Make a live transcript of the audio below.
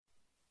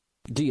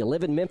Do you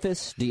live in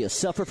Memphis? Do you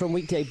suffer from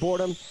weekday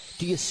boredom?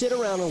 Do you sit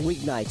around on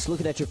weeknights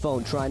looking at your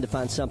phone trying to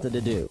find something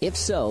to do? If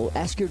so,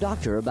 ask your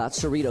doctor about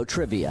Cerrito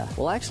trivia.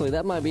 Well, actually,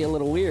 that might be a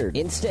little weird.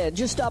 Instead,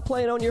 just stop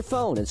playing on your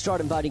phone and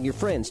start inviting your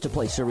friends to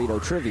play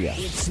Cerrito trivia.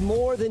 It's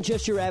more than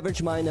just your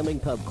average mind-numbing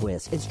pub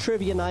quiz. It's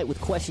trivia night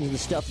with questions and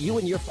stuff you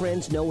and your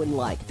friends know and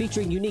like,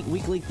 featuring unique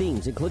weekly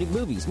themes, including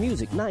movies,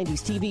 music, 90s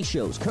TV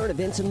shows, current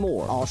events, and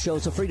more. All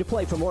shows are free to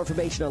play. For more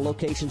information on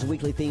locations,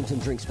 weekly themes,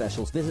 and drink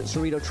specials, visit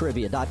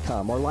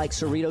CerritoTrivia.com or like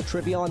Cerrito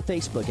Trivia on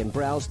Facebook and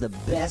browse the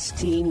best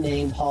team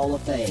name Hall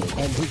of Fame.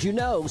 And did you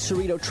know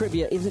Cerrito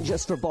Trivia isn't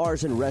just for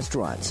bars and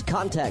restaurants?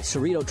 Contact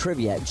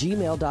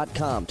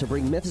CerritoTrivia@gmail.com to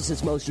bring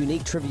Memphis' most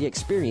unique trivia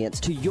experience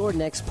to your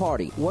next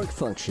party, work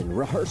function,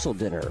 rehearsal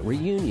dinner,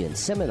 reunion,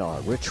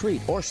 seminar,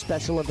 retreat, or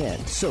special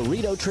event.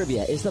 Cerrito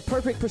Trivia is the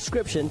perfect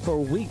prescription for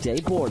weekday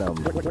boredom.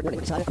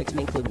 Side effects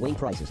may include wing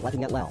prices,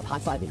 laughing out loud,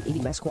 high-fiving,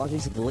 eating mass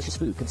quantities of delicious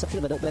food, consumption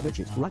of adult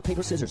beverages, rock,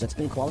 paper, scissors, and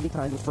spending quality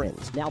time with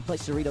friends. Now play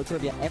Cerrito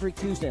Trivia every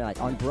Tuesday night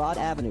on Broad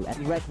Avenue at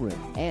the Rec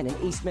Room, and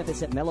in East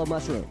Memphis at Mellow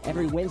Mushroom,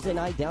 every Wednesday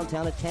night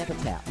downtown at Tampa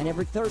Tap, and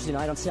every Thursday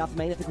night on South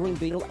Main at the Green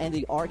Beetle and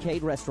the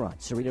Arcade Restaurant.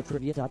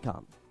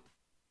 CerritoTrivia.com.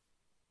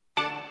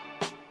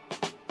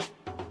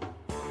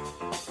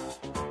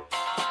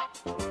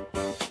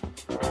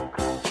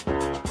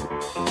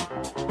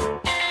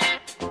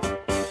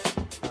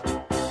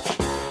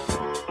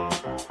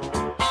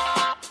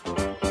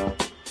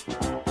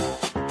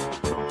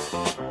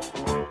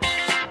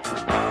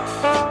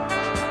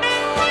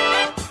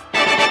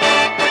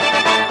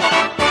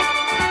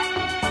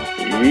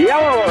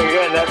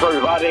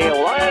 Everybody,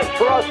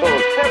 Lance Russell,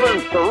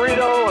 Kevin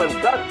Cerrito,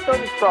 and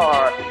Dustin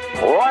Starr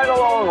right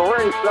along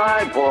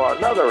ringside for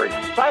another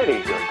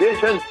exciting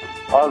edition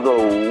of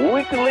the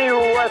weekly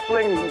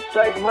wrestling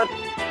segment,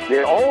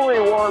 the only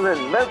one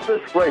in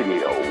Memphis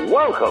radio.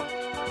 Welcome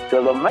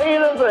to the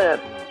main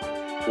event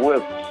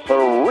with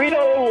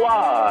Cerrito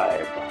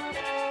Live.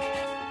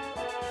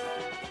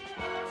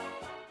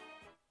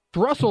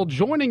 Russell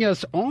joining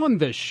us on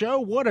the show.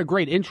 What a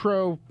great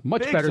intro!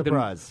 Much Big better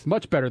surprise.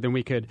 much better than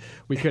we could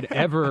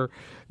ever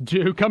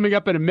do. Coming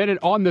up in a minute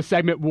on the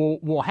segment,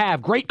 we'll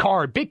have great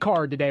card, big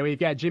card today. We've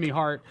got Jimmy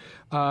Hart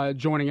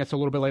joining us a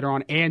little bit later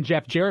on, and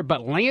Jeff Jarrett.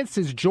 But Lance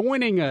is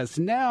joining us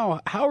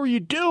now. How are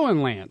you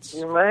doing, Lance?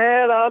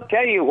 Man, I'll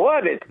tell you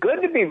what, it's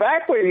good to be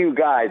back with you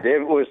guys.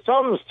 It was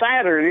some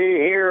Saturday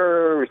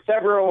here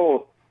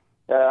several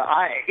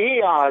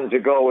eons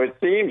ago, it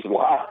seems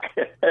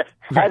like.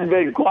 Hasn't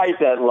been quite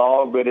that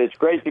long, but it's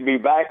great to be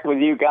back with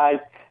you guys.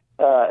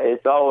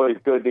 It's always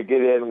good to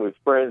get in with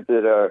friends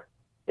that are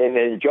in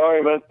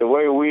enjoyment the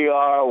way we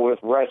are with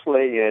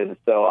wrestling. And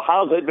so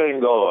how's it been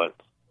going?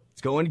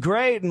 It's going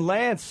great. And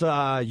Lance,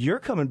 you're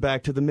coming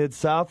back to the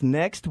Mid-South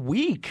next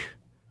week.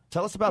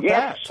 Tell us about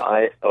that.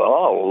 Yes,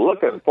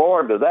 looking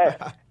forward to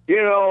that.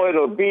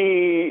 It'll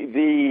be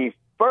the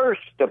first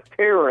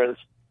appearance,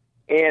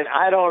 and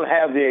I don't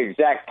have the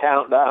exact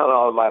countdown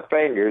on my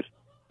fingers,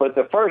 but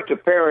the first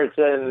appearance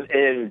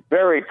in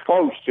very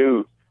close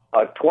to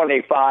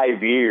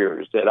 25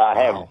 years that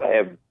I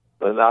have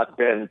not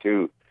been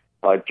to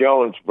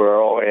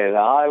Jonesboro, and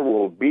I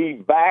will be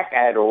back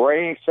at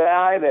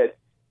ringside at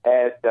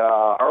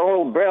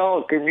Earl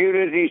Bell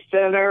Community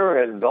Center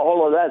and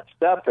all of that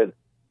stuff, and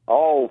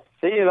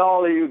seeing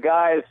all of you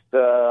guys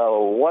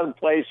one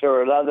place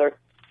or another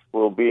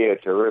will be a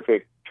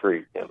terrific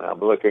treat, and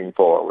I'm looking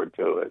forward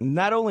to it.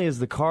 Not only is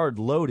the card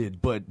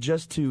loaded, but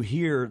just to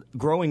hear,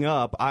 growing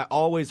up, I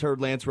always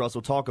heard Lance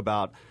Russell talk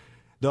about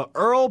the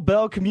Earl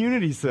Bell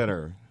Community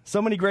Center.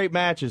 So many great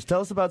matches. Tell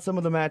us about some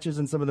of the matches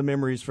and some of the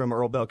memories from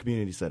Earl Bell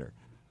Community Center.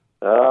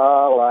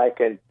 Oh, I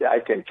can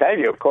tell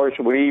you. Of course,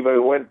 we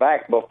even went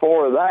back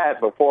before that,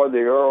 before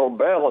the Earl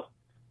Bell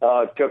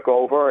took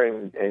over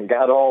and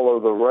got all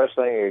of the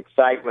wrestling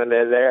excitement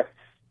in there.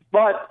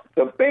 But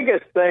the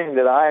biggest thing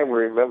that I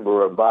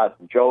remember about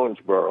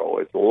Jonesboro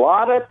is a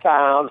lot of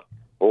towns,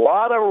 a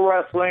lot of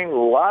wrestling, a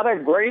lot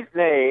of great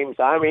names,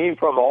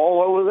 from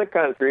all over the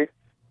country,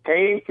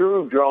 came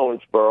through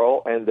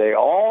Jonesboro, and they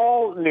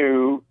all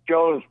knew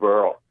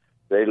Jonesboro.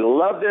 They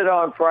loved it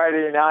on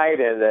Friday night,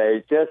 and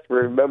they just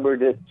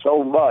remembered it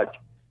so much.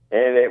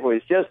 And it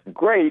was just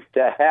great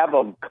to have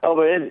them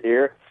come in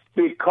here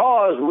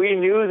because we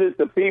knew that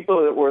the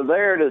people that were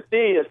there to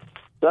see it,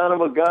 son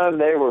of a gun,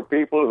 they were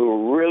people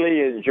who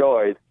really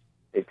enjoyed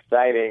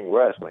exciting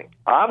wrestling.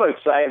 I'm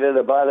excited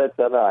about it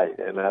tonight,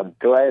 and I'm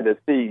glad to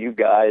see you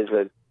guys.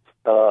 And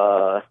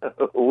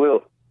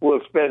we'll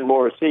spend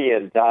more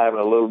seeing time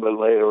a little bit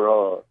later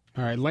on.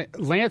 All right,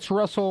 Lance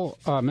Russell,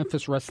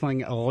 Memphis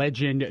Wrestling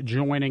legend,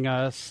 joining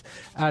us.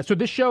 So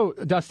this show,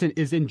 Dustin,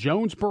 is in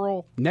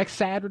Jonesboro next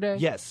Saturday?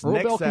 Yes, Earl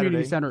next Bell Saturday.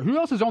 Community Center. Who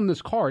else is on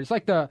this card? It's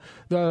like the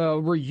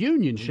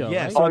reunion show,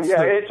 Yes. right?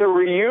 It's a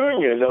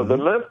reunion of the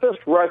Memphis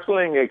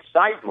Wrestling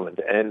excitement,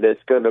 and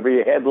it's going to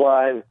be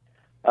headlined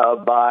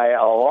by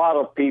a lot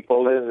of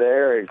people in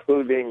there,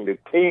 including the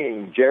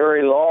King,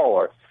 Jerry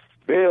Lawler,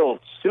 Bill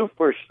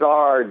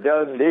Superstar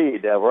Dundee.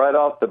 Now, right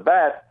off the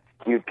bat,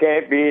 you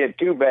can't be in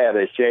too bad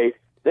a shape.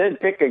 Then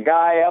pick a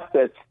guy up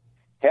that's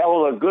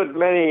held a good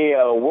many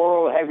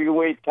world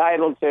heavyweight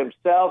titles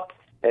himself,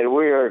 and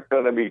we are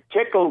going to be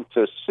tickled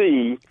to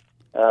see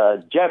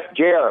Jeff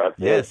Jarrett.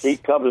 Yes. He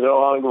comes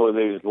along with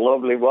his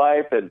lovely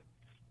wife, and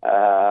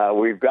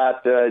we've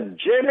got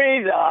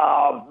Jimmy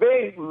the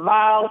Big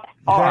Mouth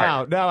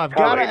Hart. Now I've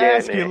got to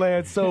ask you,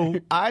 Lance. So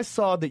I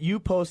saw that you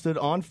posted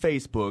on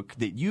Facebook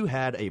that you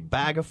had a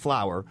bag of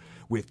flour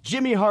with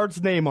Jimmy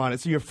Hart's name on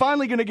it. So you're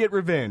finally going to get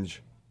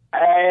revenge.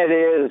 It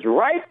is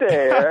right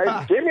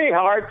there. Jimmy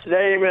Hart's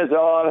name is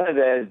on it,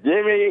 and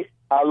Jimmy,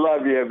 I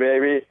love you,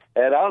 baby,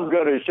 and I'm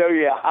going to show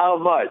you how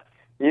much.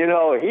 You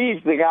know,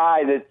 he's the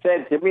guy that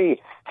said to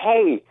me,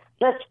 hey,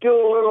 let's do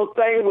a little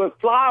thing with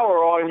flour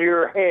on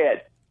your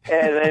head.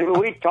 And then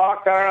we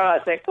talked, and I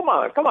said, come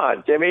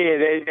on, Jimmy.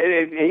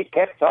 And he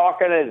kept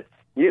talking, and,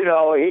 you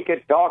know, he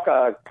could talk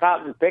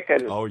cotton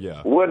picking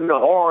wooden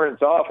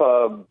horns off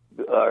a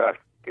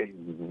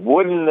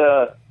wooden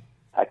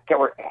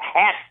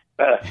hat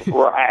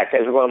rack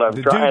is what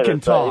I'm trying to say.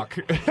 Talk.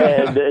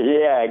 And,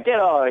 yeah, get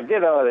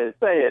on it,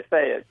 say it.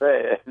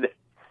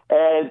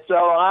 And so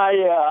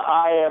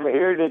I am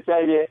here to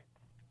tell you,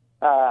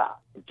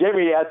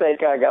 Jimmy, I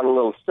think I got a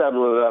little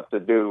settling up to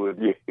do with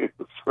you,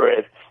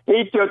 Fred.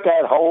 He took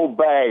that whole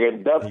bag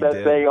and dumped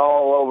that thing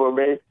all over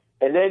me.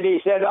 And then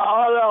he said,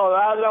 oh, no,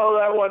 I know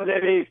that wasn't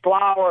any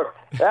flour.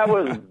 That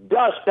was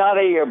dust out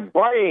of your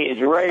brains,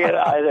 Ray. And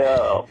I said,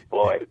 oh,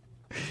 boy.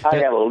 I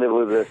got to live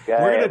with this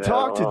guy. We're going to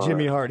talk to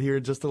Jimmy Hart here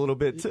in just a little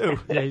bit, too.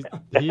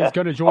 He's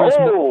going to join us.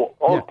 Oh,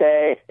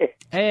 okay.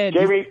 And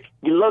Jimmy,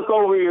 you look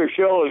over your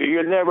shoulder.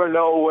 You never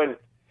know when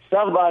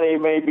somebody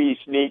may be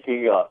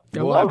sneaking up.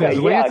 Okay,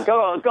 Lance,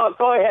 go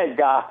ahead,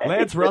 guy.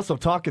 Lance Russell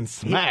talking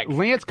smack.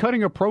 Lance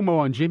cutting a promo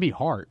on Jimmy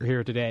Hart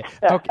here today.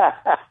 Okay.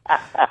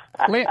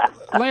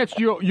 Lance,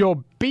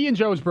 you'll be in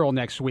Jonesboro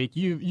next week.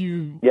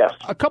 You yes.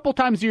 A couple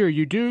times a year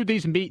you do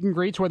these meet and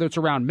greets, whether it's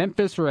around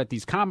Memphis or at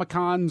these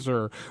Comic-Cons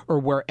or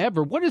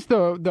wherever. What is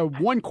the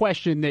one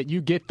question that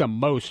you get the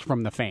most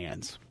from the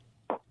fans?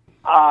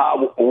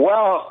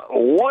 Well,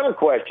 one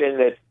question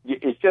that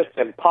it's just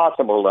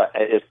impossible.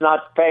 It's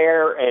not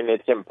fair, and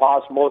it's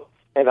impossible.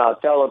 And I'll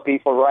tell the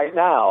people right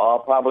now, I'll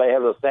probably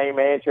have the same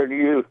answer to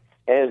you,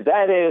 and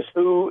that is,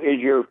 who is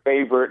your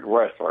favorite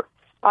wrestler?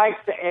 I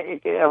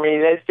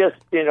mean, it's just,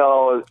 you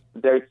know,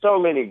 there's so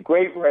many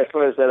great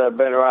wrestlers that have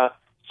been around,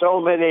 so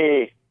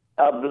many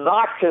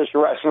obnoxious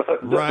wrestlers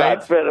that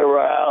have been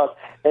around,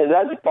 and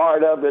that's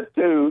part of it,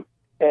 too.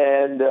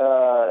 And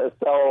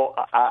so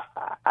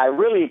I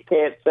really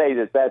can't say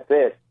that that's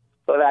it.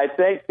 But I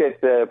think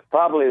that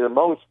probably the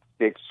most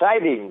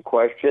exciting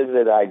question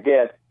that I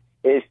get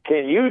is,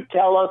 can you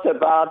tell us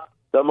about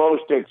the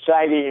most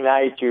exciting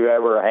night you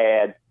ever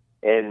had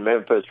in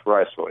Memphis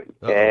Wrestling?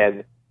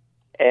 And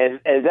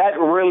that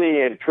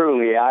really and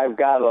truly, I've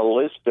got a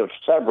list of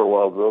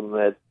several of them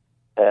that,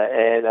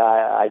 and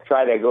I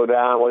try to go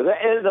down with it.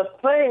 And the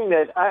thing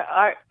that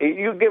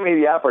you give me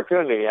the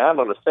opportunity, I'm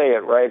going to say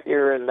it right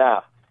here and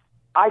now.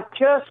 I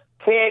just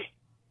can't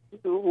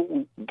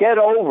get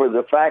over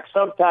the fact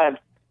sometimes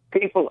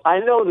people,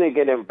 I know they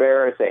get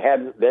embarrassed.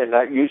 They're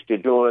not used to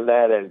doing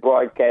that and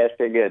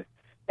broadcasting it.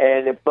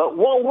 But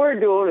what we're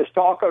doing is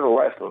talking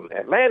wrestling.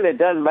 And man, it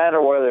doesn't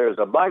matter whether it's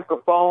a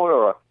microphone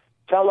or a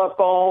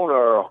telephone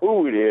or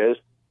who it is.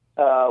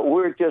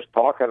 We're just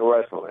talking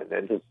wrestling,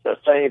 and it's the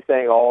same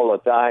thing all the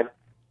time.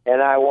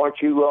 And I want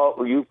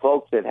you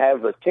folks that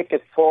have the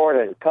tickets for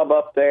it and come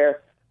up there.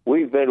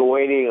 We've been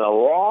waiting a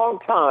long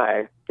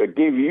time to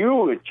give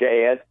you a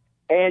chance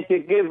and to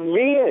give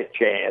me a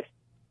chance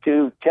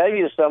to tell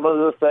you some of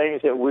the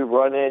things that we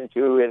run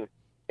into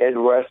in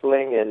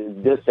wrestling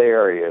in this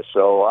area.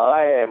 So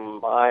I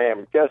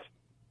am just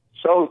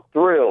so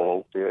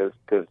thrilled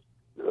because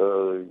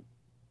the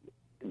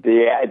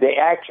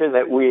action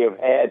that we have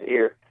had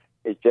here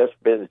has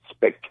just been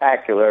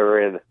spectacular,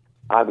 and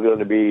I'm going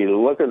to be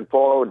looking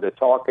forward to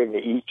talking to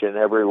each and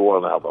every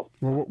one of them.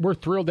 We're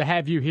thrilled to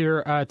have you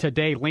here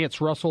today.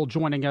 Lance Russell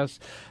joining us,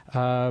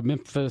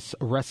 Memphis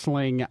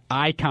Wrestling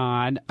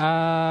icon.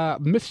 Banana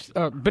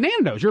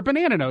Nose. You're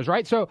Banana Nose,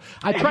 right? So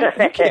I try.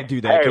 You can't do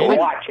that. Hey,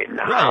 watch it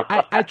now.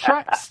 Right. I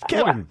try.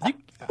 Kevin,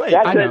 Wait,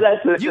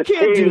 that's you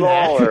can't do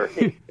Lawler.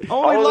 that.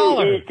 Only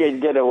Lawler. He can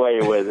get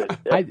away with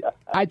it.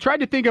 I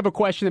tried to think of a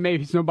question that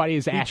maybe nobody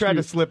has asked. You tried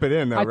to slip it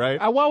in, though,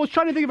 right? I was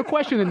trying to think of a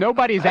question that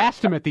nobody has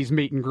asked him at these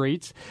meet and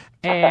greets,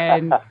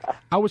 and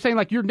I was saying,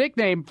 like, your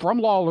nickname from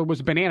Lawler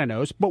was Banana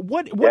Nose, but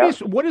what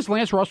is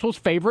Lance Russell's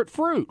favorite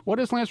fruit? What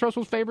is Lance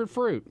Russell's favorite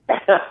fruit?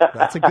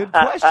 That's a good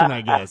question,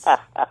 I guess.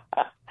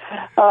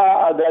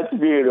 That's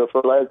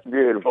beautiful. That's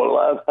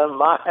beautiful.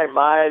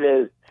 Mine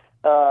is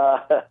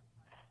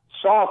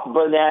soft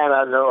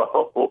banana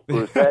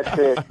nose. That's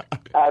it.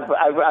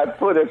 I've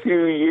put a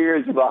few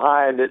years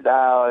behind it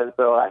now, and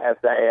so I have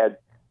to add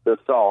the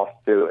sauce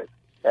to it.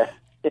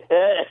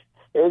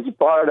 It's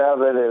part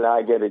of it, and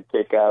I get a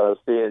kick out of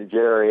seeing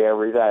Jerry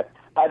every time.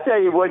 I tell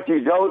you what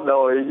you don't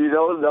know is you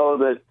don't know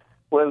that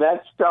when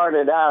that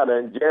started out,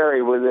 and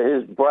Jerry with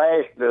his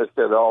brashness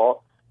and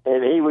all,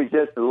 and he was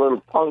just a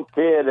little punk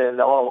kid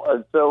and all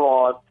and so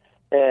on,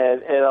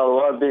 and I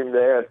loved him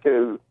there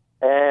too.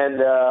 And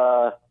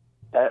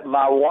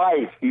my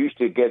wife used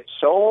to get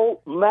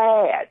so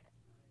mad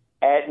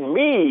at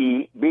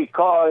me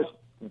because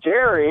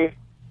Jerry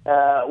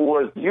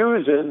was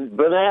using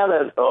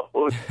banana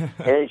nose,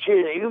 and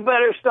she said, "You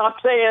better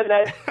stop saying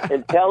that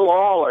and tell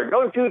Lawler,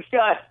 don't you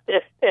stop."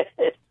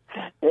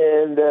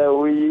 And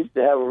we used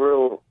to have a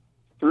real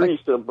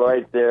threesome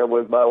right there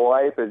with my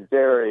wife and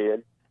Jerry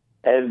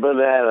and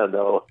banana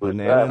nose.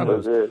 That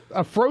was it.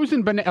 A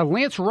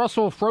Lance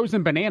Russell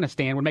frozen banana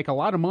stand would make a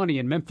lot of money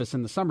in Memphis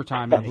in the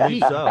summertime. And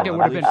it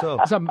would have been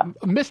some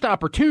missed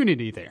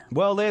opportunity there.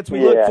 Well, Lance,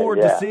 we look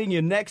forward to seeing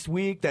you next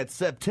week. That's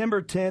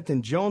September 10th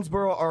in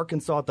Jonesboro,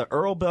 Arkansas at the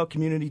Earl Bell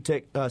Community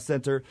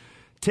Center.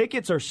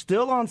 Tickets are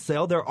still on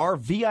sale. There are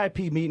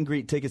VIP meet and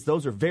greet tickets.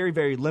 Those are very,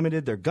 very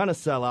limited. They're going to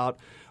sell out.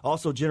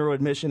 Also, general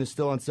admission is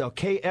still on sale.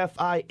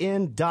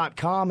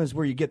 KFIN.com is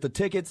where you get the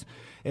tickets.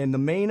 And the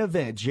main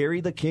event,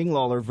 Jerry the King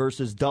Lawler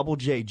versus Double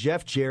J,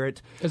 Jeff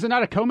Jarrett. Is it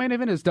not a co-main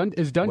event? Is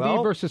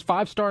Dundee versus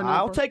 5-star?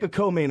 I'll take a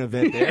co-main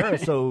event there.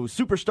 So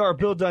Superstar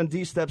Bill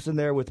Dundee steps in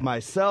there with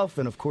myself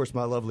and, of course,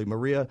 my lovely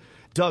Maria,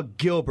 Doug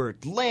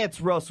Gilbert,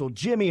 Lance Russell,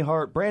 Jimmy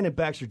Hart, Brandon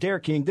Baxter,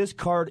 Derek King. This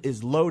card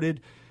is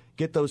loaded.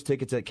 Get those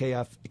tickets at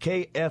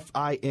KFIN.com.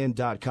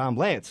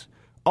 Lance,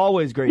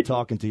 always great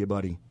talking to you,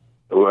 buddy.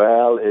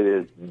 Well, it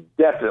is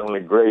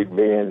definitely great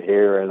being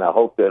here, and I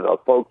hope that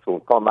folks will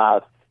come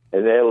out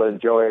and they'll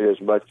enjoy it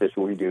as much as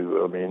we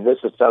do. I mean, this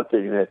is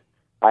something that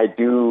I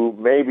do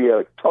maybe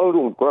a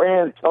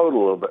grand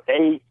total of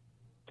 8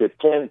 to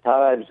 10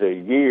 times a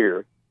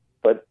year,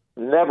 but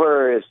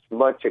never as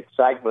much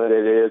excitement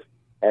it is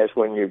as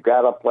when you've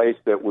got a place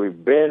that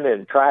we've been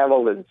and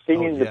traveled and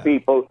seen the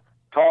people,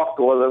 talked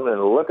with them,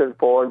 and looking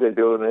forward to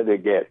doing it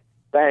again.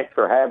 Thanks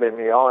for having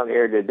me on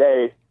here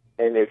today.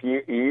 And if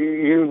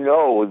you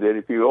know that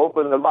if you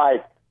open the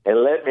mic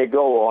and let me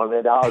go on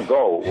it, I'll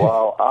go.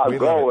 Well, I'll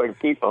go and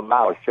keep my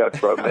mouth shut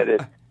for a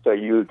minute so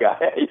you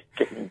guys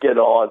can get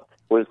on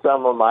with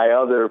some of my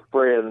other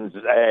friends,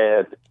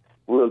 and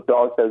we'll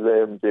talk to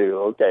them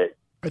too. Okay.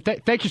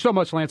 Thank you so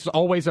much, Lance. It's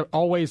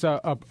always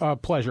a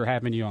pleasure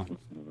having you on.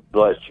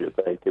 Bless you.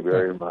 Thank you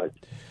very much.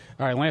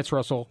 All right, Lance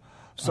Russell.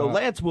 So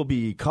Lance will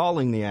be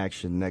calling the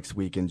action next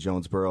week in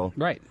Jonesboro.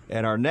 Right.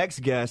 And our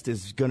next guest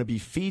is going to be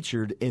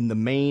featured in the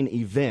main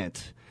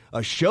event,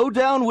 a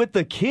showdown with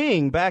the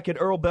King back at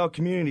Earl Bell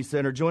Community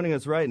Center. Joining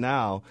us right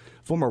now,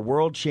 former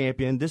world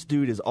champion. This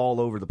dude is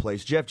all over the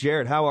place. Jeff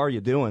Jarrett, how are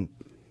you doing?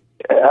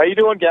 How you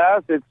doing,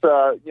 guys? It's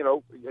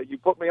you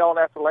put me on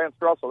after Lance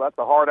Russell. That's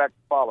a hard act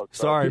to follow.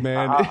 So sorry,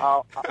 man.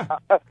 I'll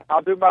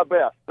do my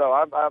best. So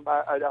I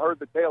heard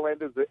the tail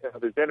end of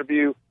this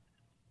interview.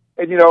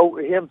 And,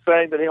 him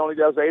saying that he only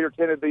does 8 or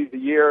 10 of these a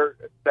year,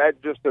 that's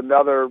just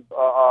another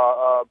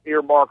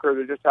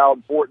earmarker of just how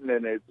important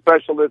and as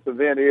special this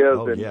event is.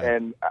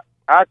 And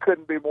I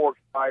couldn't be more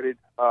excited,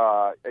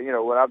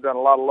 when I've done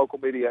a lot of local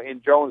media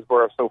in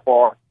Jonesboro so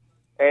far.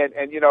 And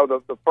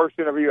the first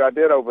interview I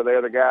did over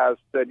there, the guys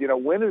said,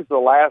 when is the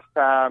last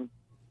time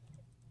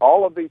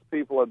all of these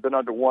people have been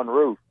under one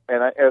roof?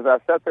 And as I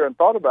sat there and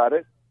thought about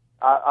it,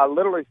 I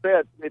literally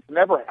said, it's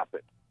never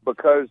happened.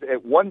 Because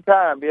at one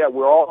time, we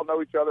all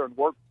know each other and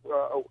work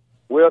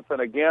with and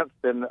against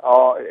and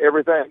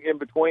everything in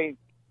between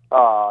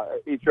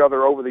each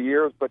other over the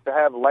years. But to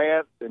have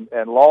Lance and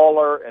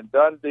Lawler and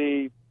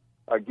Dundee,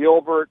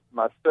 Gilbert,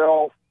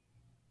 myself,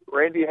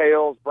 Randy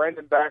Hales,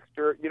 Brandon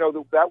Baxter,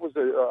 that was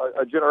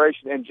a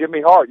generation. And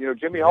Jimmy Hart.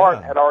 Jimmy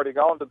Hart had already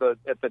gone to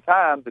at the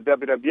time, the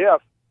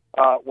WWF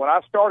when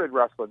I started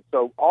wrestling.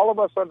 So all of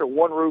us under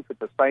one roof at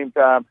the same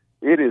time.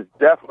 It is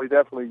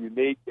definitely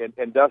unique.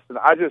 And Dustin,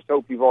 I just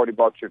hope you've already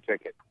bought your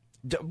ticket.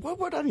 What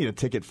would I need a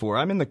ticket for?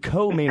 I'm in the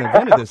co-main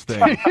event of this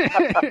thing.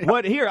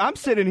 I'm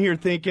sitting here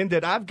thinking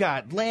that I've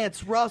got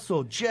Lance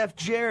Russell, Jeff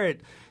Jarrett,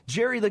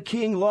 Jerry the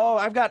King Law.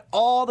 I've got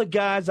all the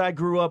guys I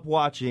grew up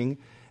watching.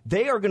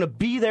 They are going to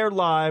be there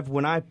live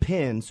when I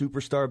pin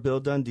Superstar Bill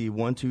Dundee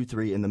 1, 2,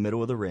 3 in the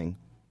middle of the ring.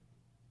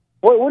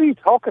 What are you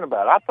talking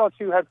about? I thought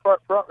you had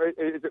front.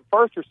 Is it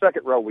first or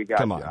second row we got?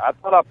 Come on. You? I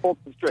thought I pulled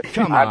some strings.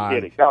 I'm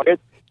kidding. No,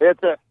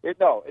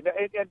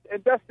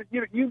 and Dustin,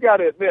 you got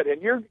to admit,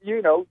 and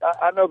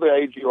I know the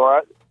age you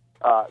are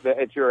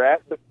that you're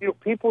at, but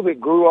people that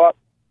grew up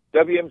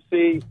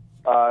WMC,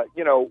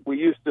 we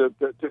used to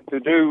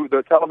do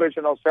the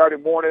television on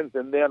Saturday mornings,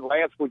 and then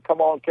Lance would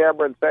come on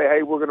camera and say,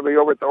 "Hey, we're going to be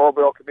over at the Earl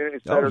Bell Community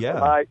Center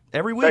tonight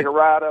every week. Take a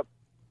ride up."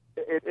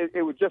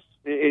 It would just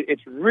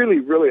it's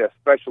really a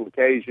special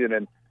occasion,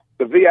 and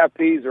the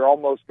VIPs are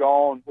almost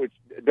gone, which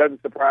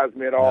doesn't surprise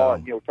me at all.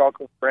 No. And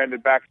talking with Brandon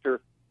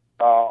Baxter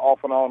off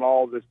and on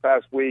all this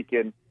past week,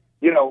 and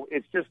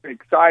it's just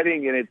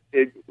exciting, and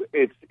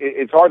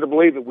it's hard to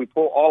believe that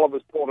all of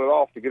us pulled it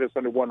off to get us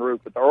under one roof.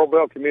 But the Earl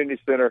Bell Community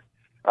Center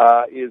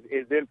is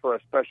in for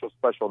a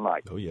special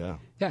night. Oh yeah.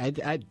 Yeah,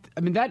 I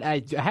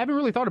haven't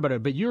really thought about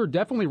it, but you're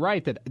definitely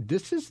right that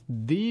this is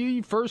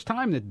the first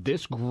time that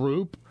this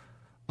group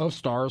of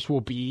stars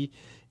will be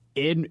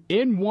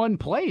in one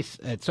place.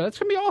 So it's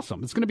going to be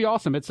awesome. It's going to be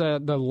awesome. It's the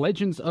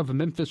Legends of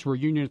Memphis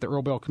reunion at the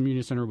Earl Bell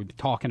Community Center. We've been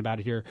talking about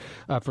it here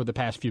for the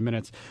past few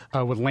minutes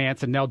with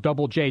Lance, and now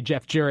Double J,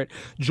 Jeff Jarrett,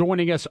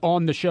 joining us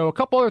on the show. A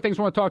couple other things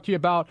I want to talk to you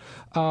about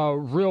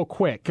real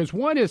quick, because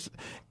one is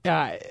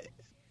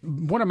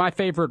one of my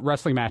favorite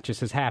wrestling matches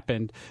has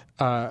happened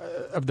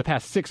of the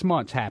past 6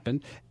 months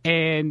happened,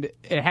 and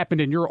it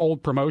happened in your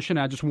old promotion.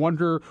 I just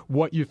wonder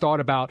what you thought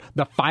about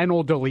the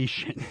Final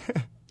Deletion.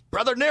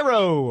 Brother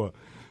Nero.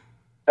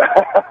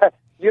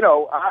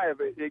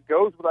 It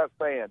goes without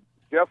saying,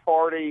 Jeff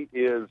Hardy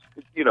is,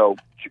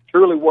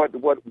 truly what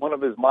one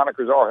of his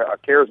monikers are, a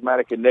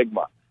charismatic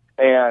enigma.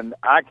 And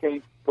I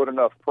can't put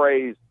enough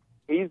praise.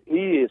 He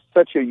is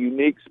such a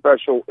unique,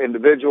 special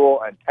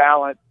individual and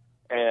talent,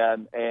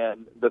 and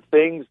the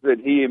things that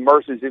he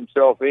immerses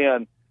himself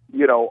in,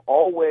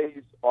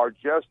 always are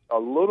just a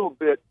little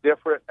bit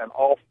different and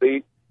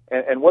offbeat.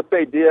 And what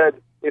they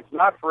did, it's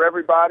not for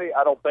everybody.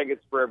 I don't think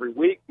it's for every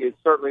week. It's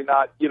certainly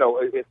not,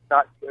 it's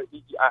not.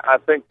 I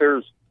think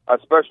there's a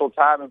special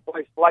time and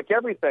place, like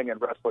everything in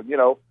wrestling.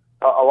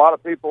 A lot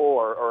of people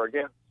are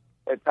against,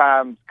 at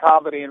times,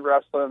 comedy in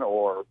wrestling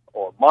or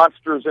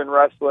monsters in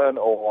wrestling,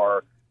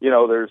 or,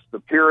 there's the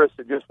purists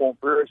that just want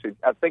purity.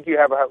 I think you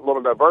have a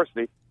little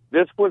diversity.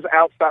 This was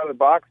outside of the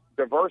box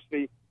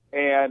diversity,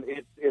 and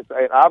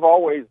and I've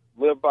always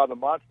lived by the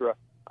mantra,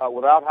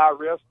 without high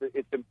risk,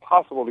 it's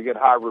impossible to get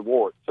high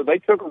reward. So they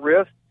took a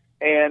risk,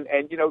 and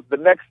the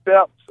next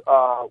steps,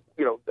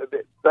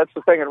 that's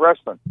the thing in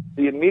wrestling.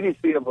 The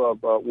immediacy of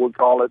we'll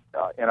call it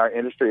in our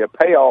industry a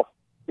payoff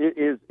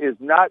is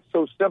not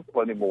so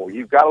simple anymore.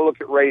 You've got to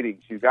look at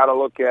ratings. You've got to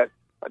look at,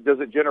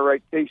 does it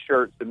generate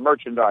T-shirts and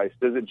merchandise?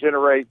 Does it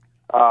generate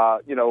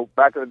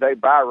back in the day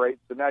buy rates?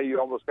 So now you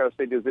almost got to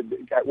say,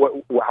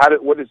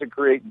 what does it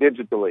create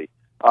digitally?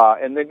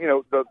 And then,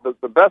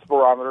 the best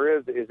barometer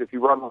is if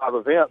you run live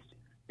events,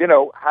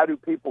 how do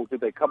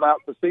they come out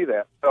to see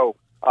that? So,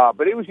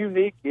 but it was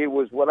unique. It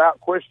was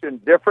without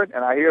question different.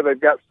 And I hear they've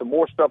got some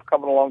more stuff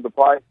coming along to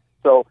play.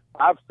 So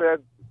I've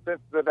said since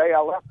the day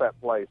I left that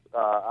place,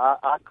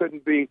 I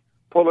couldn't be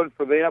pulling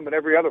for them and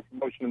every other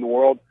promotion in the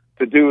world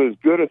to do as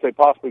good as they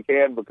possibly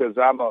can, because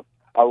I'm a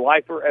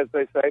lifer, as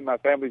they say. My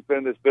family's been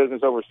in this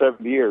business over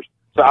 70 years.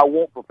 So I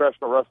want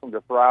professional wrestling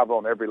to thrive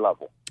on every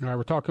level. All right,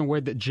 we're talking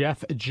with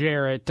Jeff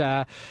Jarrett.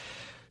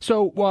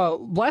 So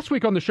last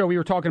week on the show, we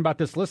were talking about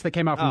this list that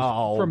came out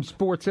from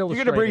Sports Illustrated.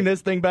 You're going to bring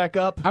this thing back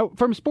up?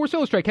 From Sports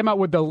Illustrated, came out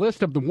with the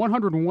list of the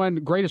 101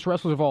 greatest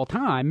wrestlers of all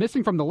time.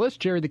 Missing from the list,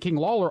 Jerry the King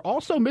Lawler.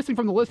 Also missing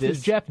from the list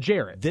is Jeff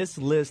Jarrett. This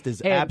list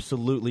is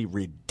absolutely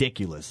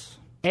ridiculous.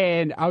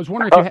 And I was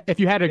wondering if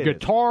you had a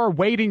guitar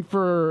waiting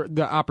for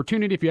the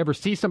opportunity, if you ever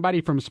see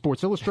somebody from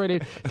Sports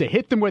Illustrated to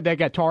hit them with that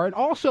guitar. And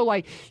also,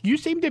 you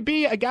seem to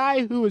be a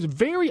guy who is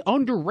very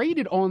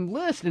underrated on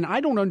lists, and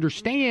I don't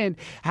understand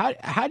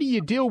how do you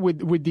deal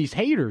with these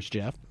haters,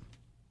 Jeff?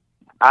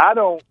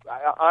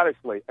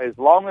 Honestly, as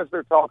long as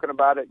they're talking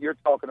about it, you're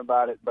talking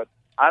about it, but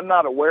I'm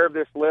not aware of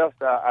this list,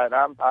 and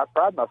I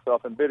pride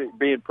myself in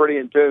being pretty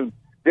in tune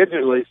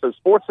digitally. So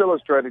Sports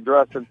Illustrated,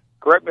 Justin,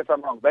 correct me if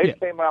I'm wrong, they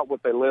came out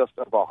with a list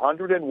of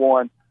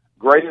 101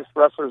 greatest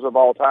wrestlers of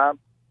all time.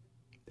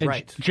 And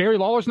right. Jerry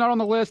Lawler's not on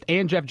the list,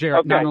 and Jeff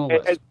Jarrett not on the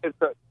list.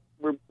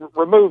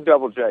 Remove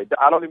Double J.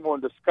 I don't even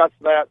want to discuss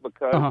that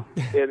because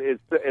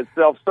it's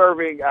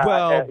self-serving.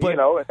 Well,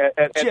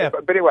 Jeff,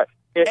 but anyway.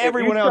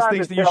 Everyone else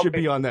thinks that you should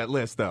be on that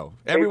list, though.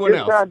 Everyone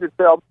else.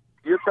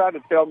 You're trying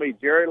to tell me,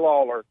 Jerry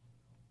Lawler,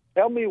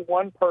 tell me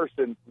one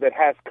person that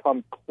has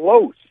come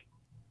close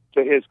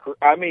to his,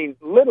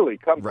 literally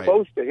come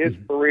close to his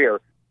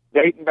career,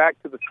 dating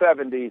back to the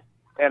 70s,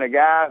 and a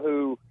guy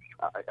who,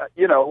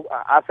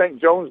 I think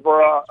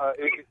Jonesboro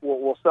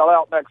will sell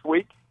out next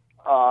week,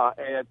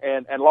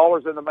 and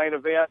Lawler's in the main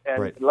event,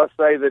 and let's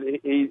say that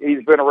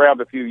he's been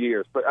around a few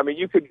years. But,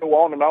 you could go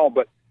on and on,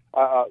 but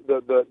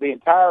the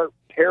entire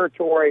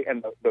territory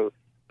and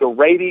the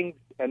ratings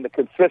and the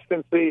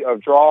consistency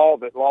of draw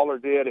that Lawler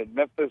did in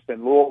Memphis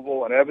and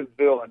Louisville and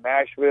Evansville and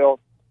Nashville,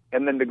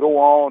 and then to go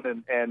on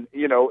and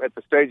at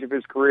the stage of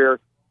his career,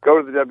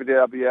 go to the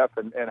WWF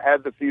and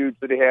had the feuds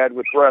that he had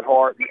with Bret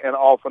Hart and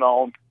off and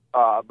on.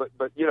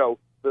 But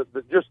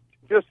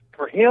just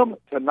for him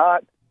to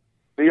not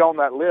be on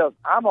that list,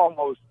 I'm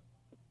almost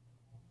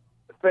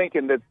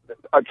thinking that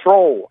a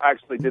troll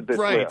actually did this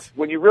list.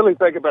 When you really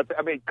think about that,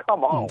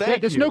 come on.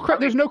 There's no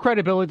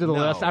credibility to the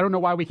list. I don't know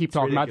why we keep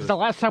talking about it. It's the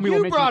last time we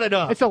will mention brought it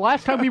up. It's the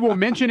last time we will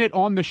mention it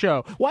on the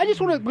show. Well,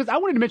 I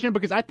wanted to mention it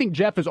because I think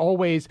Jeff is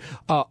always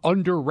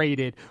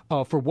underrated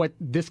for what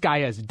this guy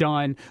has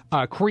done,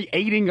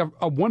 creating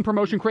a one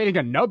promotion, creating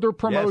another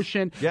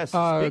promotion. Yes.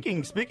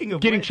 Speaking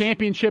of getting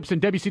championships in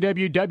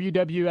WCW,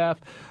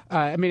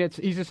 WWF.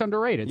 He's just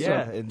underrated.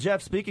 Yeah, So. and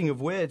Jeff, speaking of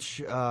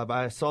which,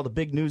 I saw the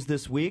big news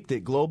this week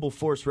that Global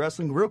Force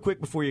Wrestling, real quick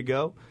before you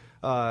go,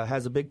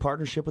 has a big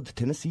partnership with the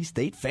Tennessee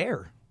State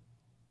Fair.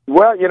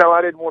 Well,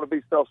 I didn't want to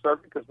be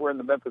self-serving because we're in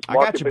the Memphis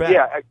market. I got you back.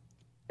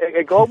 Yeah,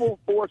 at Global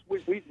Force,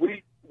 we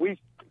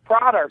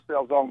pride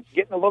ourselves on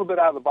getting a little bit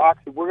out of the box,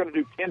 and we're going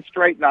to do 10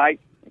 straight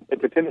nights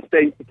at the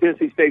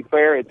Tennessee State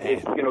Fair. It's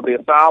the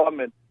Asylum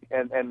and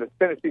the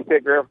Tennessee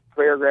State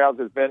Fairgrounds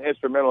has been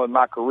instrumental in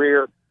my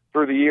career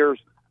through the years.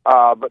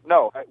 But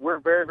no, we're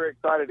very, very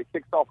excited. It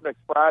kicks off next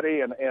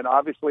Friday, and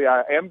obviously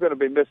I am going to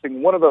be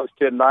missing one of those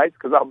 10 nights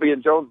because I'll be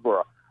in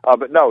Jonesboro.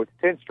 But no, it's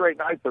 10 straight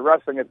nights of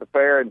wrestling at the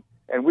fair,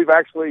 and we've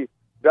actually,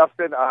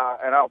 Dustin,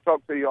 and I'll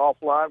talk to you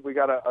offline, we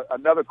got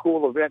another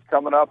cool event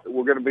coming up that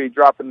we're going to be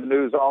dropping the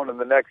news on in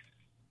the next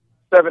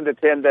 7 to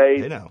 10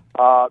 days.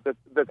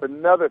 That's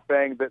another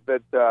thing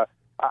that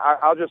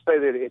I'll just say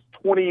that it's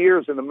 20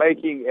 years in the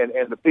making,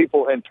 and the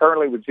people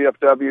internally with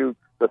GFW,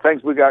 the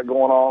things we got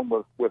going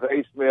on with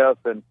A. Smith,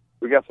 and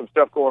we got some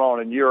stuff going on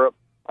in Europe.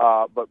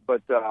 But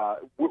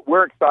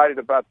we're excited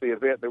about the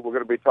event that we're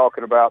going to be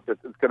talking about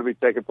that's going to be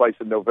taking place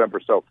in November.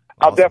 So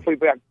I'll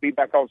definitely be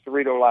back on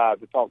Cerrito Live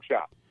to talk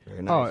shop.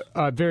 Very nice.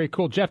 Very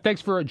cool. Jeff,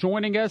 thanks for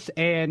joining us.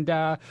 And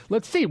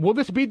let's see, will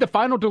this be the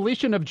final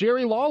deletion of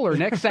Jerry Lawler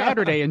next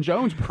Saturday in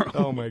Jonesboro?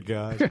 Oh, my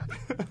God.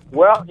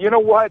 Well, you know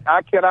what?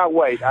 I cannot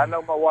wait. I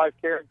know my wife,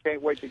 Karen,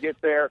 can't wait to get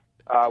there.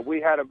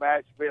 We had a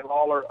match, me and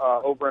Lawler,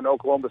 over in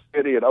Oklahoma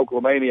City at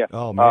Oklahomania.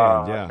 Oh,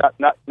 man,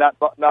 yeah.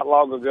 Not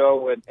long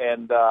ago.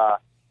 And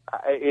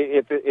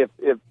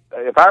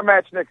if our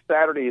match next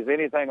Saturday is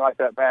anything like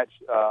that match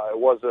it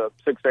was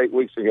 6-8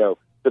 weeks ago,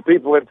 the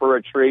people in for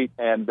a treat,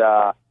 and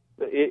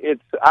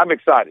I'm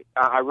excited.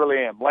 I really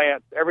am.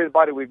 Lance,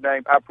 everybody we've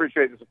named, I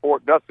appreciate the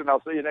support. Dustin,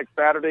 I'll see you next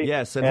Saturday.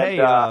 Yes, and hey,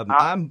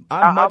 I'm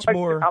much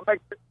more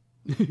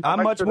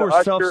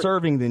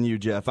self-serving than you,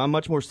 Jeff. I'm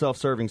much more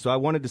self-serving. So I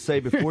wanted to say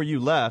before you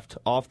left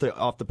off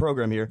the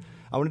program here,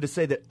 I wanted to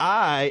say that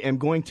I am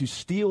going to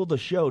steal the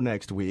show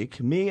next week.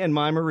 Me and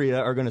my Maria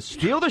are going to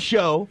steal the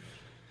show.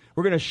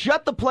 We're going to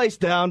shut the place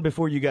down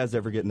before you guys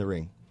ever get in the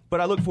ring.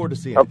 But I look forward to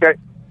seeing it. Okay.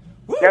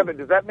 Woo! Kevin,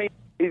 does that mean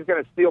he's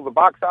going to steal the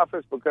box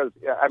office? Because,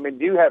 I mean,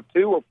 do you have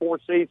 2 or 4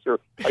 seats, or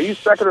are you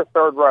second or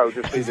third row?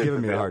 He's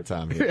giving me a hard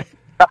time here.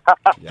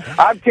 Yeah.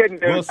 I'm kidding,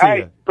 dude. We'll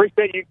see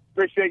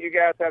appreciate you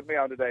guys having me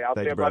on today. I'll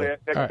see you about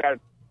it next time.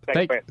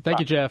 Thank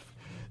you, Jeff.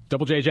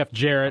 Double J Jeff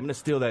Jarrett. I'm going to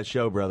steal that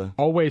show, brother.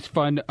 Always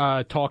fun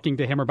talking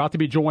to him. We're about to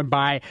be joined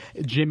by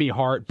Jimmy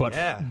Hart.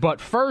 But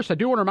first, I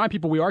do want to remind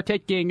people we are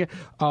taking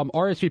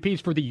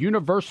RSVPs for the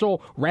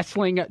Universal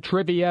Wrestling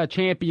Trivia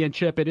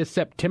Championship. It is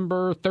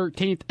September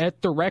 13th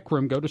at the Rec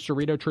Room. Go to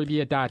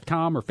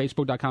CerritoTrivia.com or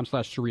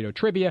Facebook.com/Cerrito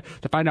Trivia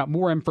to find out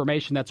more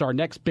information. That's our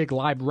next big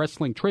live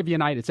wrestling trivia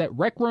night. It's at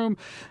Rec Room.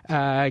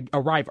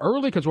 Arrive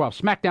early because we'll have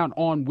SmackDown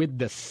on with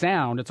the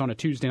sound. It's on a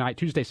Tuesday night,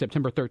 Tuesday,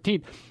 September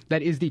 13th.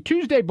 That is the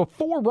Tuesday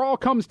before Raw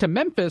comes to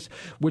Memphis,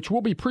 which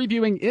we'll be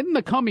previewing in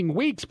the coming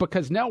weeks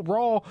because now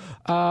Raw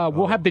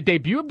will have the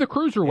debut of the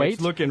Cruiserweights.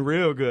 It's looking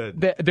real good.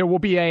 There will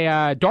be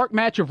a dark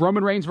match of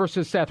Roman Reigns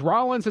versus Seth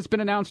Rollins that's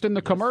been announced in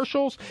the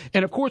commercials.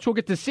 And, of course, we'll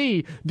get to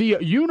see the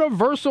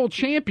Universal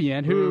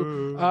Champion,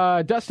 who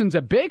Dustin's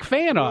a big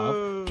fan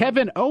of,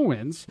 Kevin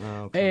Owens.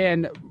 Okay.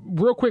 And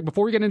real quick,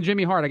 before we get into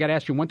Jimmy Hart, I got to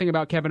ask you one thing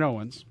about Kevin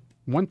Owens.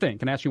 One thing.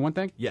 Can I ask you one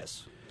thing?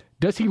 Yes.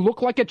 Does he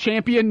look like a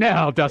champion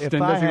now,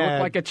 Dustin? Does he look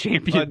like a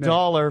champion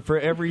now? $1 for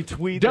every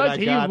tweet that I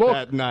got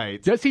that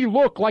night. Does he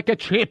look like a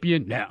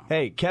champion now?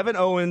 Hey, Kevin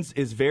Owens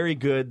is very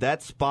good.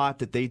 That spot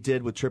that they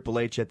did with Triple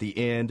H at the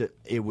end,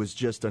 it was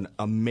just an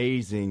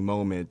amazing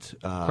moment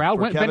Crowd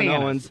for went Kevin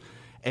bananas. Owens.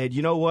 And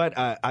you know what?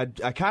 I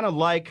kind of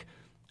like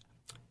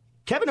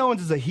Kevin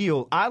Owens is a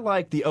heel. I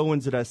like the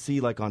Owens that I see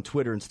like on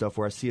Twitter and stuff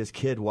where I see his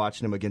kid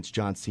watching him against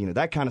John Cena.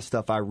 That kind of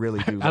stuff I really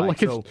do like.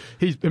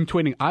 He's been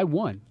tweeting, I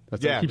won. He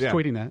keeps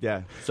tweeting that.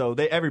 Yeah, so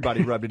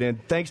everybody rubbed it in.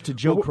 Thanks to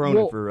Joe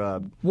Cronin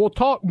for... We'll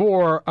talk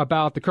more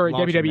about the current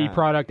WWE that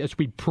product as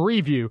we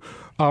preview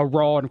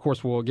Raw, and of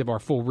course we'll give our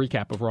full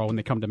recap of Raw when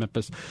they come to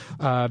Memphis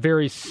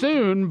very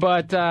soon.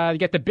 But you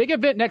got the big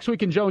event next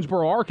week in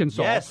Jonesboro,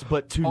 Arkansas. Yes,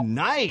 but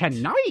tonight...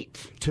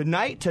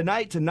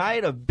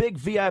 Tonight, a big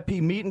VIP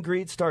meet and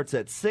greet starts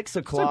at 6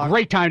 o'clock. It's a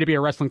great time to be a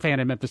wrestling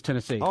fan in Memphis,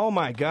 Tennessee. Oh,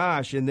 my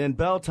gosh. And then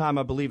bell time,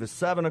 I believe, is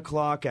 7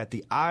 o'clock at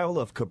the Isle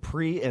of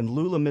Capri in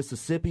Lula,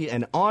 Mississippi.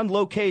 And on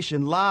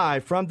location,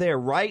 live from there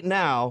right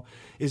now,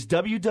 is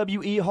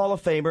WWE Hall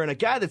of Famer and a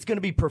guy that's going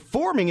to be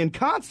performing in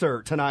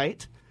concert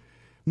tonight,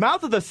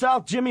 Mouth of the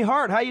South, Jimmy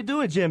Hart. How you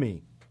doing,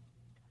 Jimmy?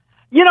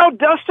 You know,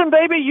 Dustin,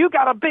 baby, you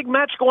got a big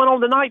match going on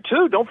tonight,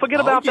 too. Don't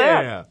forget about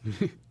that.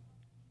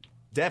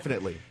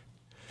 Definitely.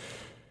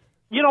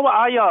 You know,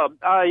 I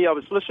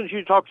was listening to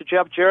you talk to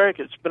Jeff Jarrett.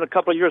 It's been a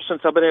couple of years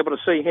since I've been able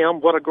to see him.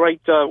 What a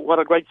great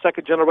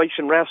second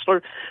generation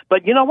wrestler.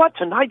 But you know what?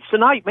 Tonight's the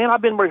night, man.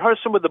 I've been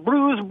rehearsing with the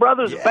Blues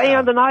Brothers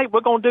band tonight.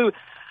 We're going to do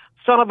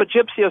Son of a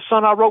Gypsy, a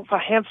song I wrote for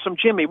Handsome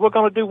Jimmy. We're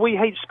going to do We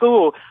Hate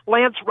School,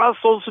 Lance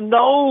Russell's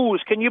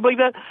Nose. Can you believe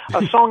that?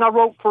 A song I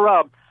wrote for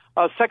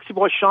Sexy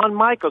Boy Shawn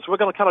Michaels. We're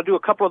going to kind of do a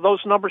couple of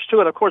those numbers, too,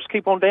 and, of course,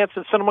 Keep on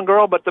Dancing, Cinnamon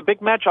Girl. But the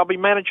big match, I'll be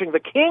managing the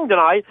King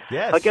tonight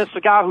against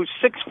a guy who's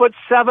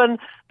 6'7".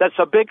 That's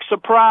a big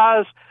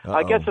surprise. Uh-oh.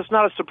 I guess it's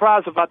not a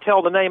surprise if I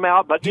tell the name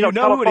out, but, you know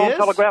telephone,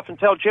 telegraph, and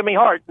tell Jimmy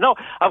Hart. No,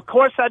 of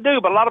course I do,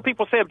 but a lot of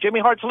people say if Jimmy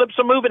Hart's lips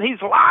are moving,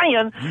 he's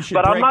lying.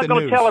 But I'm not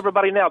going to tell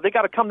everybody now. They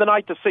got to come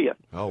tonight to see it.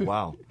 Oh,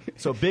 wow.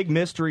 So big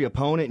mystery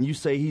opponent, and you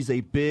say he's a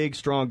big,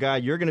 strong guy.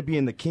 You're going to be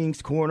in the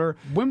King's Corner.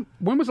 When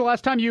was the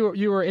last time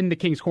you were in the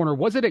King's Corner?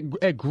 Was it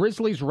at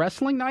Grizzlies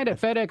Wrestling Night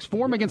at FedEx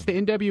Forum against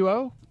the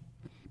NWO?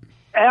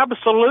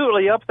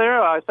 Absolutely up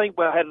there. I think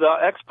we had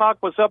X-Pac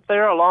was up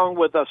there along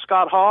with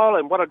Scott Hall,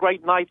 and what a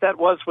great night that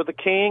was with the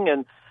King.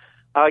 And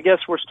I guess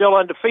we're still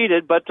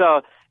undefeated, but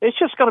it's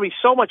just going to be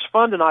so much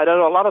fun tonight. I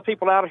know a lot of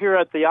people out here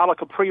at the Isle of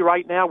Capri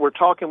right now. We're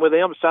talking with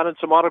them, signing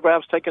some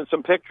autographs, taking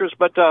some pictures.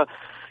 But, I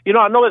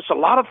know there's a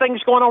lot of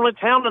things going on in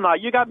town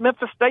tonight. You got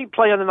Memphis State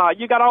playing tonight.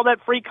 You got all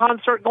that free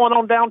concert going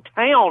on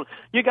downtown.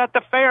 You got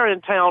the fair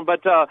in town.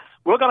 But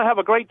we're going to have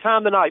a great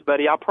time tonight,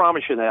 buddy. I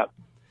promise you that.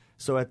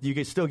 So you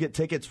can still get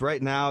tickets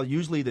right now.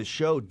 Usually the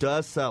show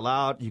does sell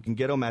out. You can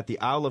get them at the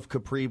Isle of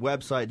Capri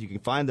website. You can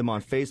find them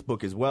on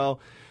Facebook as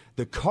well.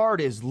 The card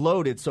is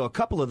loaded. So a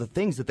couple of the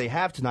things that they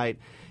have tonight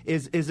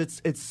is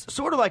it's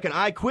sort of like an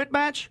I Quit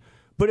match,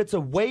 but it's a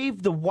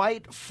wave the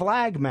white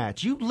flag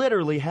match. You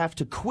literally have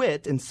to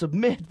quit and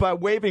submit by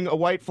waving a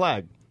white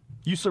flag.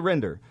 You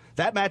surrender.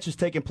 That match is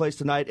taking place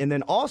tonight. And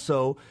then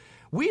also,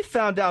 we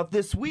found out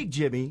this week,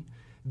 Jimmy,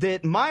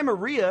 that My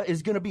Maria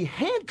is going to be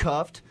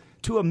handcuffed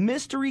to a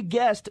mystery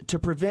guest to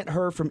prevent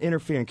her from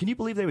interfering. Can you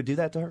believe they would do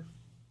that to her?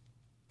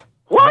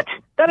 What?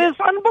 That is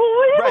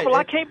unbelievable. Right.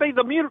 I can't be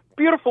the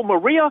beautiful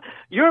Maria.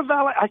 You're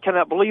valet. I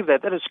cannot believe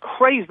that. That is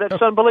crazy.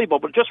 That's unbelievable.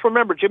 But just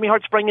remember, Jimmy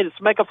Hart's bringing his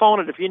megaphone,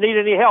 and if you need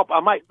any help,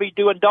 I might be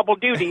doing double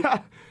duty.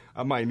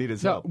 I might need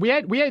his help. We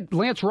had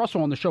Lance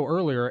Russell on the show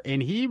earlier,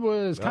 and he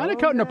was kind of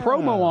cutting a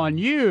promo on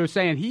you,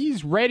 saying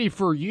he's ready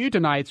for you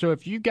tonight. So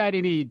if you got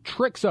any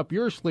tricks up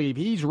your sleeve,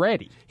 he's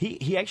ready.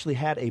 He actually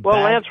had a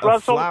bag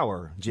of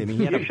flour, Jimmy.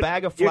 He had a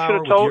bag of flour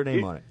with your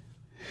name on it.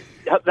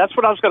 That's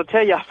what I was going to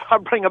tell you.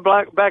 I'd bring a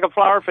bag of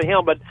flour for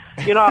him. But,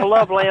 I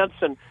love Lance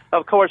and,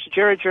 of course,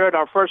 Jarrett,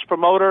 our first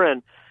promoter,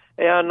 and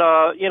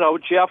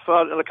Jeff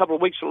in a couple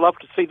of weeks. I'd love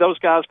to see those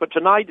guys. But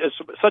tonight is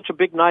such a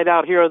big night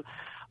out here.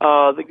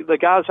 The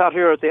guys out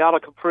here at the Isle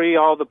of Capri,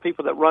 all the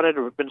people that run it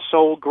have been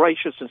so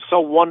gracious and so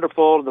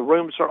wonderful, and the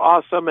rooms are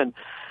awesome. And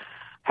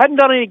hadn't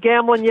done any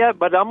gambling yet,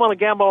 but I'm going to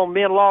gamble on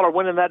me and Lawler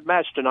winning that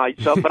match tonight.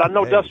 So, but I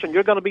know, Hey. Dustin,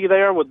 you're going to be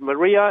there with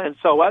Maria, and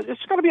so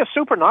it's going to be a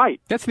super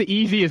night. That's the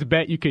easiest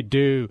bet you could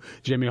do,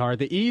 Jimmy Hart.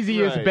 The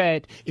easiest Right.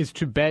 bet is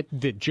to bet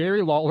that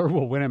Jerry Lawler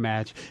will win a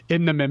match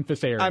in the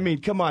Memphis area. I mean,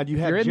 come on. You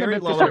You're have in the Jerry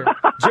Memphis Lawler, area.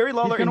 Jerry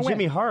Lawler He's and gonna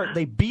Jimmy win. Hart.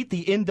 They beat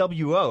the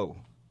NWO.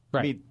 Right.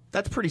 I mean,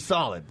 that's pretty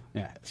solid.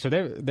 Yeah. So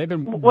they've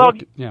been Well,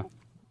 yeah.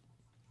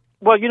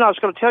 Well, I was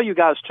going to tell you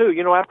guys, too,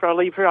 after I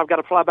leave here, I've got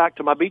to fly back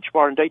to my beach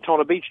bar in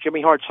Daytona Beach,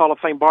 Jimmy Hart's Hall of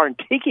Fame bar and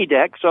Tiki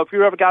Deck. So if you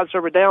guys are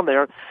ever down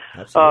there,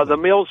 the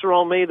meals are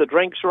on me, the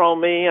drinks are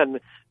on me, and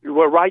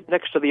we're right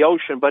next to the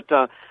ocean. But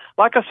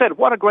like I said,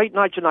 what a great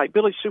night tonight.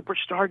 Billy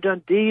Superstar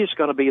Dundee is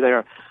going to be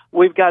there.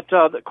 We've got,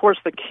 of course,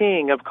 the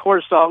King. Of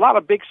course, a lot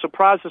of big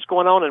surprises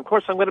going on. And, of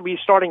course, I'm going to be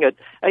starting at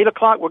 8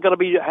 o'clock. We're going to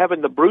be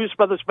having the Bruise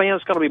Brothers Band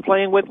is going to be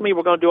playing with me.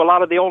 We're going to do a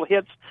lot of the old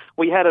hits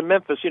we had in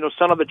Memphis.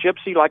 Son of a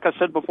Gypsy, like I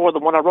said before, the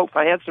one I wrote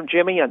for Handsome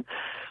Jimmy, and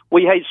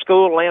We Hate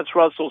School, Lance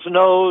Russell's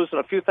Nose, and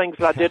a few things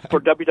that I did for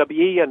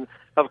WWE, and,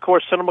 of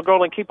course, Cinema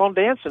Girl and Keep on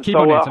Dancing. Keep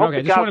on Dancing. I hope Okay,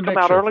 you just guys wanted to come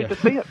make out sure, early yeah. to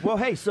see it. Well,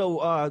 hey,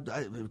 so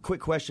quick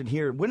question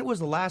here. When was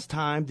the last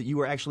time that you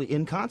were actually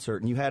in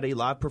concert and you had a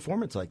live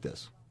performance like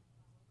this?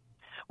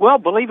 Well,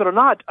 believe it or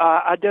not,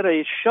 I did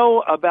a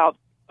show about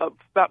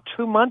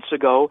 2 months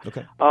ago,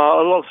 Okay. a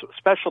little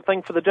special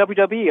thing for the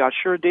WWE. I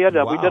sure did. We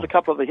Wow. did a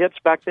couple of the hits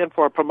back then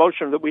for a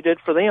promotion that we did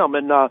for them,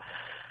 and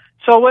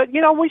so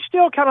we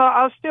still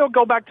I still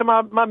go back to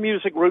my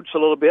music roots a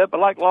little bit. But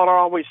like Lawler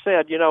always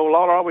said, Jimmy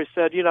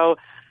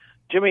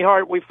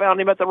Hart, we found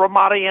him at the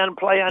Ramada Inn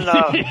playing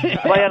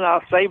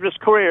saved his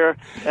career.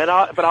 But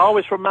I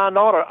always remind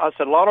Lawler, I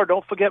said, Lawler,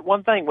 don't forget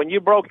one thing. When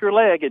you broke your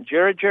leg in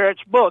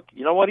Jarrett's book,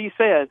 you know what he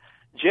said?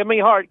 Jimmy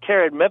Hart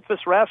carried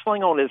Memphis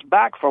Wrestling on his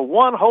back for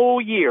one whole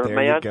year, There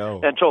man, you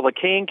go. until the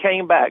King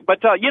came back. But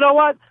you know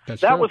what? That's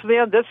that true. was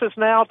then. This is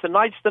now.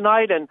 Tonight's the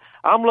night, and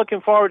I'm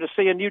looking forward to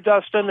seeing you,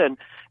 Dustin,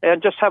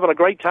 and just having a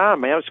great time,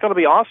 man. It's going to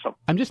be awesome.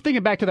 I'm just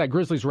thinking back to that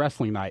Grizzlies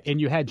Wrestling Night,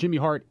 and you had Jimmy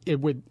Hart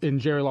in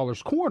Jerry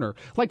Lawler's corner.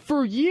 Like,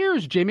 for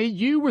years, Jimmy,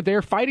 you were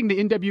there fighting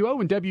the NWO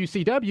and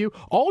WCW.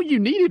 All you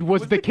needed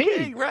was the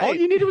King. Right. All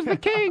you needed was the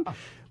King.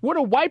 Would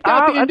have wiped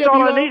out the that's NWO.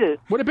 all I needed.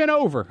 Would have been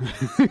over.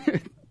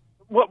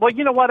 Well,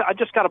 you know what? I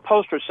just got a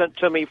poster sent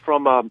to me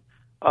from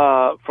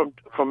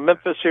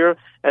Memphis here,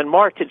 and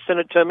Mark had sent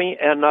it to me,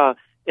 and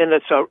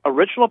it's an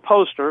original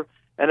poster,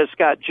 and it's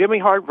got Jimmy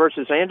Hart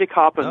versus Andy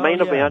Coppin main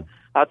yeah. event.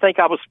 I think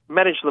I was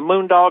managed the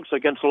Moondogs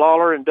against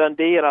Lawler and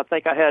Dundee, and I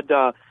think I had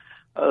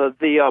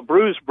the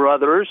Bruise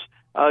Brothers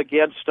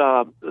against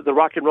the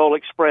Rock and Roll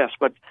Express.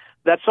 But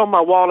that's on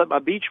my wall at my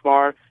beach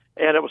bar.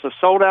 and it was a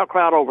sold-out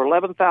crowd, over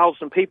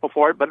 11,000 people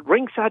for it. But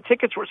ringside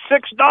tickets were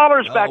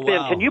 $6 back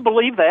then. Can you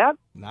believe that?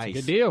 Nice.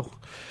 Good deal.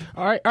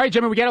 All right,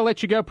 Jimmy, we got to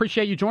let you go.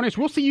 Appreciate you joining us.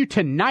 We'll see you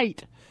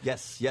tonight.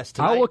 Yes,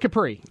 tonight. Isle of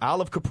Capri. Isle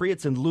of Capri.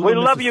 It's in Lula, We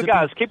love Mississippi. you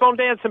guys. Keep on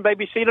dancing,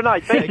 baby. See you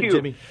tonight. Thank you.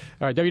 Jimmy.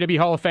 All right, WWE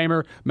Hall of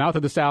Famer, Mouth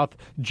of the South,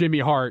 Jimmy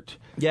Hart.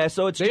 Yeah,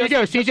 so it's there you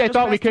go. CJ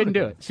thought we couldn't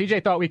do it.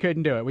 CJ thought we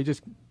couldn't do it. We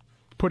just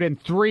put in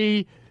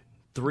three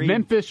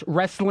Memphis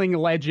wrestling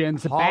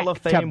legends, Hall of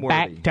Fame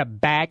worthy. back to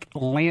back.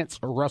 Lance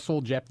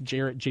Russell, Jeff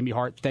Jarrett, Jimmy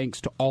Hart.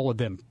 Thanks to all of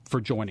them for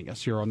joining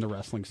us here on the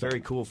Wrestling Segment.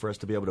 Very cool for us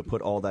to be able to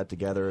put all that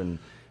together and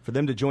for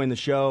them to join the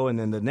show. And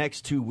then the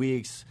next 2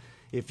 weeks,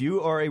 if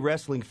you are a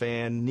wrestling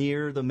fan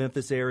near the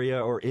Memphis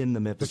area or in the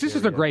Memphis this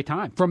area. is a great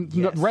time. From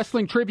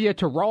wrestling trivia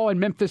to Raw in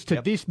Memphis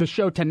to the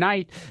show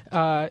tonight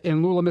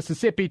in Lula,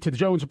 Mississippi to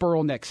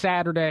Jonesboro next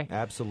Saturday.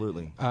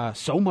 Absolutely.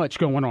 So much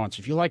going on.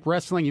 So if you like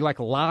wrestling, you like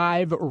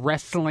live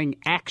wrestling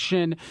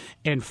action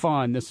and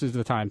fun, this is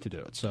the time to do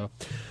it. So,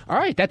 all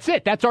right, that's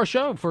it. That's our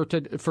show for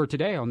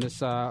today on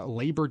this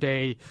Labor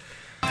Day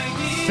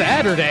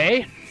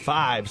Saturday.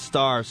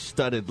 5-star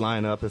studded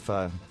lineup, if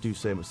I do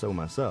say so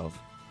myself.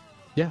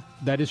 Yeah,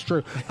 that is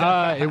true.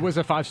 It was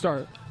a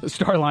 5-star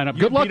lineup.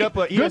 You Good luck. beat up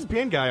an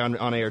ESPN guy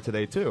on air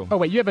today, too. Oh,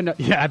 wait, you haven't?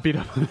 Yeah, I beat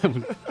up.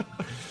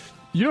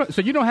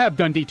 So you don't have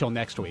Dundee till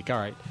next week. All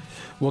right.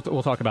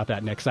 We'll talk about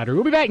that next Saturday.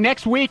 We'll be back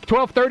next week.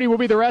 12:30 will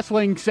be the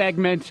wrestling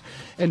segment.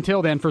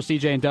 Until then, for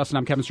CJ and Dustin,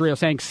 I'm Kevin Cerrito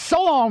saying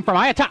so long from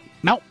high atop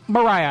Mount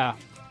Moriah.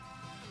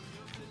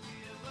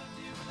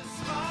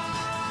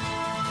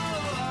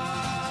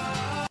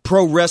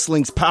 Pro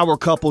Wrestling's power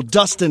couple,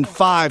 Dustin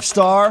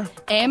 5-star.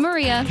 And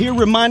Maria. Here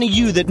reminding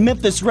you that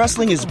Memphis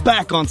Wrestling is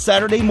back on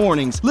Saturday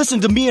mornings.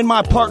 Listen to me and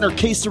my partner,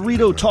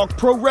 Cerrito, talk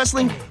pro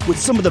wrestling with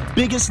some of the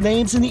biggest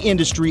names in the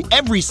industry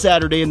every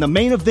Saturday in the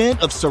main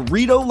event of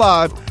Cerrito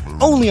Live,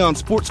 only on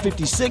Sports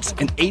 56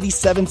 and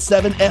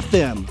 87.7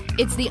 FM.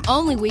 It's the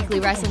only weekly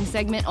wrestling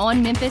segment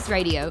on Memphis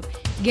radio.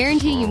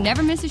 Guarantee you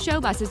never miss a show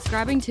by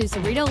subscribing to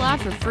Cerrito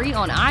Live for free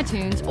on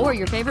iTunes or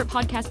your favorite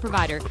podcast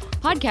provider.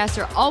 Podcasts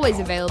are always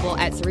available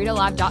at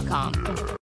CerritoLive.com.